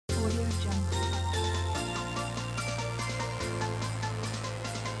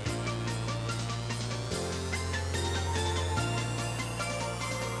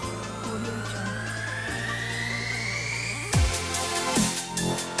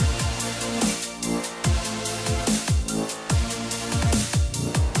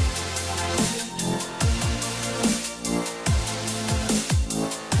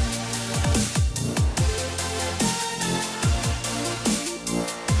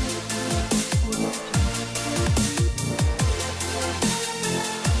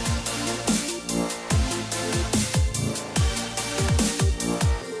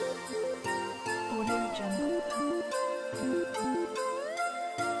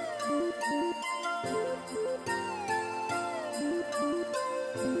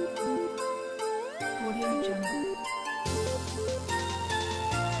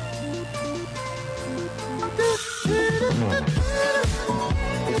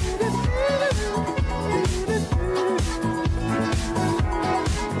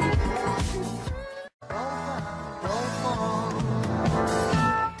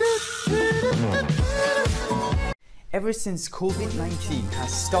Ever since COVID-19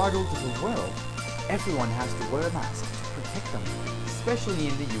 has startled the world, everyone has to wear a mask to protect them, especially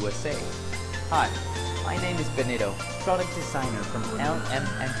in the USA. Hi, my name is Benito, product designer from LM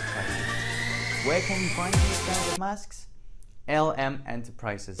Enterprises. Where can you find these kinds of masks? LM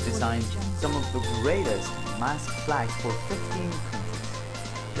Enterprises designed some of the greatest mask flags for 15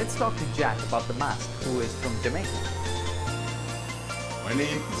 countries. Let's talk to Jack about the mask, who is from Jamaica. My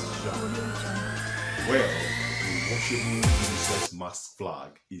name is Jack. Well, the washable unisex mask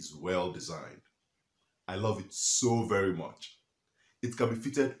flag is well designed. I love it so very much. It can be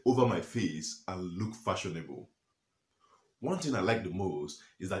fitted over my face and look fashionable. One thing I like the most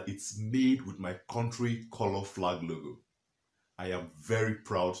is that it's made with my country color flag logo. I am very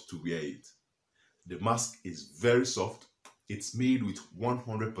proud to wear it. The mask is very soft. It's made with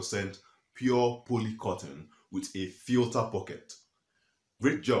 100% pure poly cotton with a filter pocket.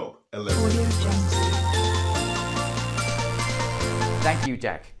 Great job, LM. Thank you,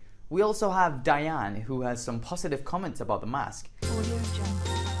 Jack. We also have Diane, who has some positive comments about the mask.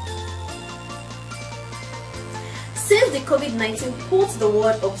 Since the COVID-19 put the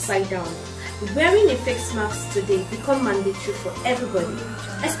world upside down, wearing a face mask today become mandatory for everybody,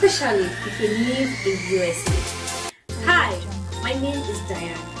 especially if you live in USA. Hi, my name is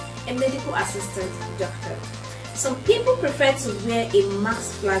Diane, a medical assistant doctor. Some people prefer to wear a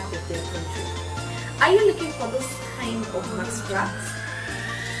mask flag of their country. Are you looking for this kind of mask flags?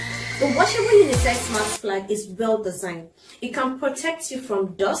 The washable unisex mask flag is well designed. It can protect you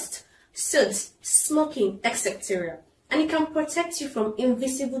from dust, soot, smoking, etc. And it can protect you from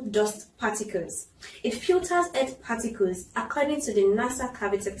invisible dust particles. It filters air particles according to the NASA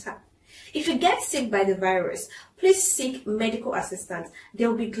cavity type. If you get sick by the virus, please seek medical assistance. They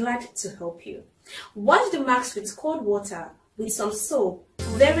will be glad to help you. Wash the mask with cold water with some soap,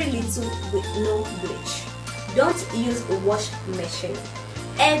 very little with no bleach. Don't use a wash machine.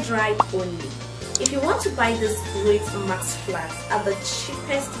 Air dry only. If you want to buy this great mask flags at the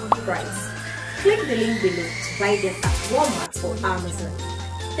cheapest price, click the link below to buy them at Walmart or Amazon.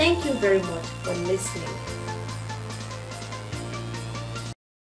 Thank you very much for listening.